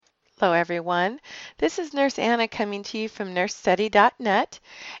Hello, everyone. This is Nurse Anna coming to you from nursestudy.net,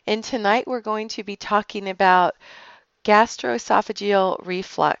 and tonight we're going to be talking about gastroesophageal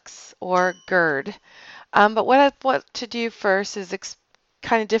reflux, or GERD. But what I want to do first is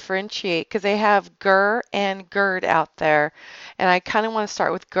kind of differentiate because they have GER and GERD out there, and I kind of want to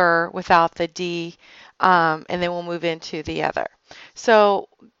start with GER without the D, and then we'll move into the other. So,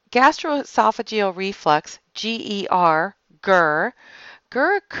 gastroesophageal reflux, GER, GER.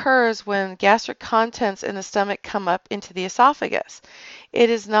 GER occurs when gastric contents in the stomach come up into the esophagus. It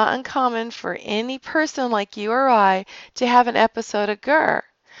is not uncommon for any person like you or I to have an episode of GER.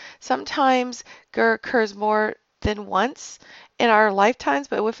 Sometimes GER occurs more than once in our lifetimes,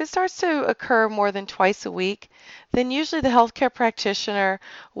 but if it starts to occur more than twice a week, then usually the healthcare practitioner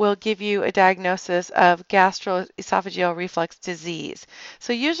will give you a diagnosis of gastroesophageal reflux disease.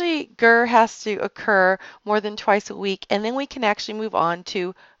 So usually GER has to occur more than twice a week, and then we can actually move on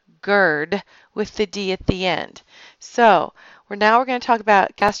to GERD with the D at the end. So we're going to talk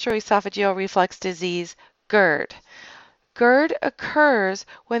about gastroesophageal reflux disease, GERD. GERD occurs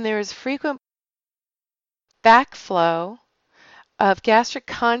when there is frequent backflow of gastric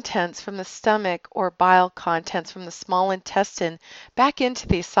contents from the stomach or bile contents from the small intestine back into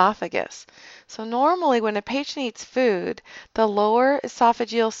the esophagus. So normally when a patient eats food, the lower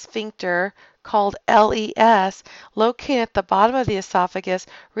esophageal sphincter, called LES, located at the bottom of the esophagus,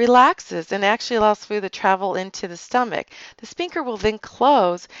 relaxes and actually allows food to travel into the stomach. The sphincter will then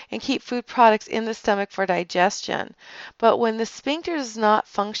close and keep food products in the stomach for digestion. But when the sphincter does not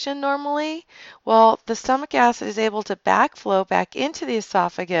function normally, well, the stomach acid is able to backflow back into the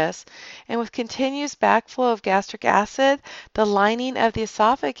esophagus, and with continuous backflow of gastric acid, the lining of the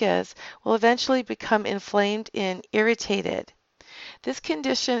esophagus will eventually become inflamed and irritated. This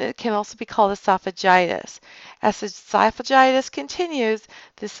condition can also be called esophagitis. As the esophagitis continues,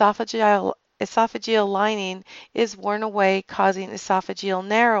 the esophageal lining is worn away, causing esophageal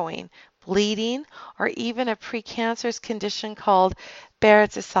narrowing, bleeding, or even a precancerous condition called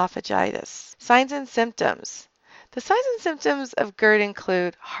Barrett's esophagitis. Signs and symptoms. The signs and symptoms of GERD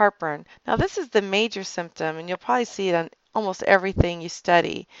include heartburn. Now, this is the major symptom, and you'll probably see it on almost everything you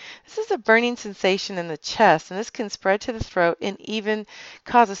study. This is a burning sensation in the chest, and this can spread to the throat and even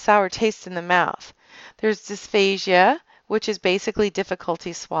cause a sour taste in the mouth. There's dysphagia, which is basically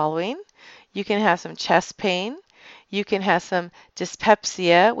difficulty swallowing. You can have some chest pain. You can have some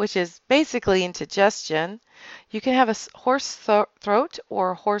dyspepsia, which is basically indigestion. You can have a hoarse throat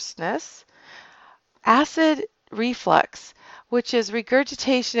or hoarseness. Acid reflux, which is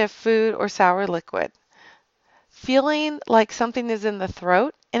regurgitation of food or sour liquid. Feeling like something is in the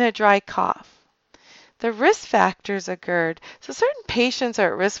throat, and a dry cough. The risk factors of GERD. So certain patients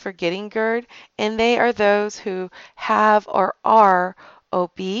are at risk for getting GERD, and they are those who have or are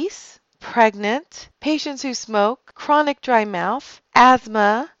obese, pregnant, patients who smoke, chronic dry mouth,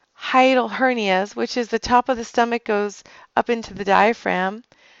 asthma, hiatal hernias, which is the top of the stomach goes up into the diaphragm,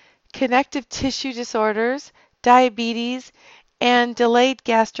 connective tissue disorders, diabetes, and delayed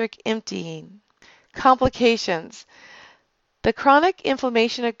gastric emptying. Complications. The chronic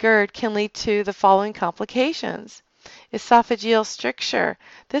inflammation of GERD can lead to the following complications. Esophageal stricture.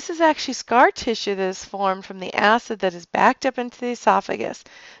 This is actually scar tissue that is formed from the acid that is backed up into the esophagus.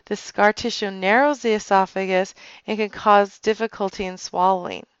 The scar tissue narrows the esophagus and can cause difficulty in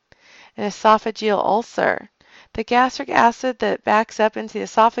swallowing. An esophageal ulcer. The gastric acid that backs up into the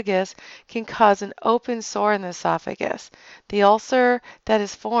esophagus can cause an open sore in the esophagus. The ulcer that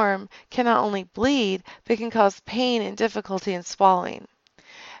is formed can not only bleed, but can cause pain and difficulty in swallowing.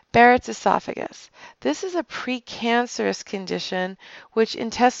 Barrett's esophagus. This is a precancerous condition which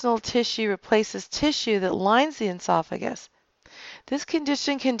intestinal tissue replaces tissue that lines the esophagus. This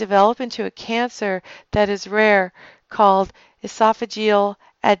condition can develop into a cancer that is rare called esophageal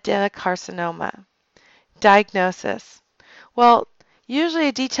adenocarcinoma. Diagnosis. Well, usually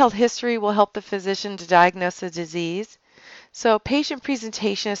a detailed history will help the physician to diagnose the disease. So patient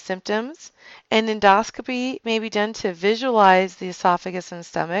presentation of symptoms and endoscopy may be done to visualize the esophagus and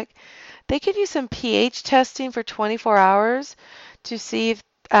stomach. They could use some pH testing for 24 hours to see if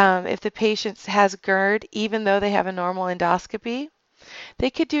the patient has GERD, even though they have a normal endoscopy.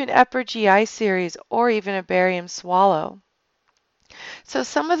 They could do an upper GI series or even a barium swallow. So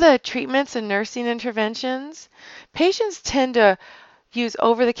some of the treatments and nursing interventions, patients tend to use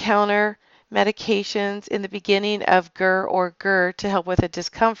over-the-counter medications in the beginning of GER or GERD to help with the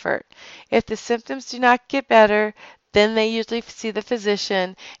discomfort. If the symptoms do not get better, then they usually see the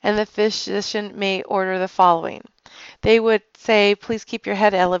physician, and the physician may order the following. They would say, please keep your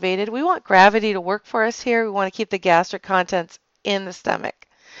head elevated. We want gravity to work for us here. We want to keep the gastric contents in the stomach.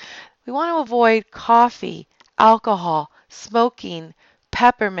 We want to avoid coffee, alcohol, smoking,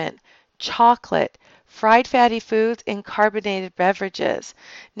 peppermint, chocolate, fried fatty foods, and carbonated beverages.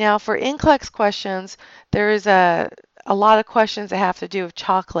 Now, for NCLEX questions, there is a lot of questions that have to do with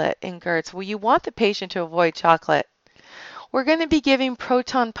chocolate and GERDs. Well, you want the patient to avoid chocolate. We're going to be giving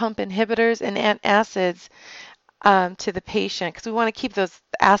proton pump inhibitors and antacids to the patient because we want to keep those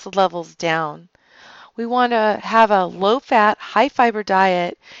acid levels down. We want to have a low-fat, high-fiber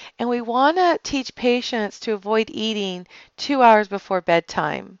diet, and we want to teach patients to avoid eating 2 hours before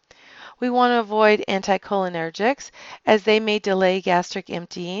bedtime. We want to avoid anticholinergics as they may delay gastric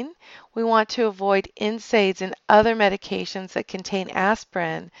emptying. We want to avoid NSAIDs and other medications that contain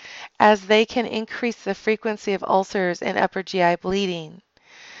aspirin as they can increase the frequency of ulcers and upper GI bleeding.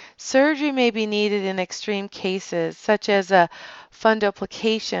 Surgery may be needed in extreme cases, such as a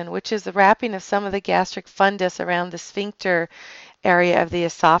fundoplication, which is the wrapping of some of the gastric fundus around the sphincter area of the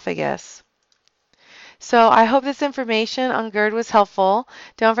esophagus. So I hope this information on GERD was helpful.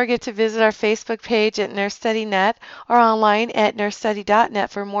 Don't forget to visit our Facebook page at NurseStudyNet or online at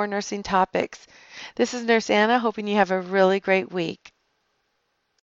nursestudy.net for more nursing topics. This is Nurse Anna, hoping you have a really great week.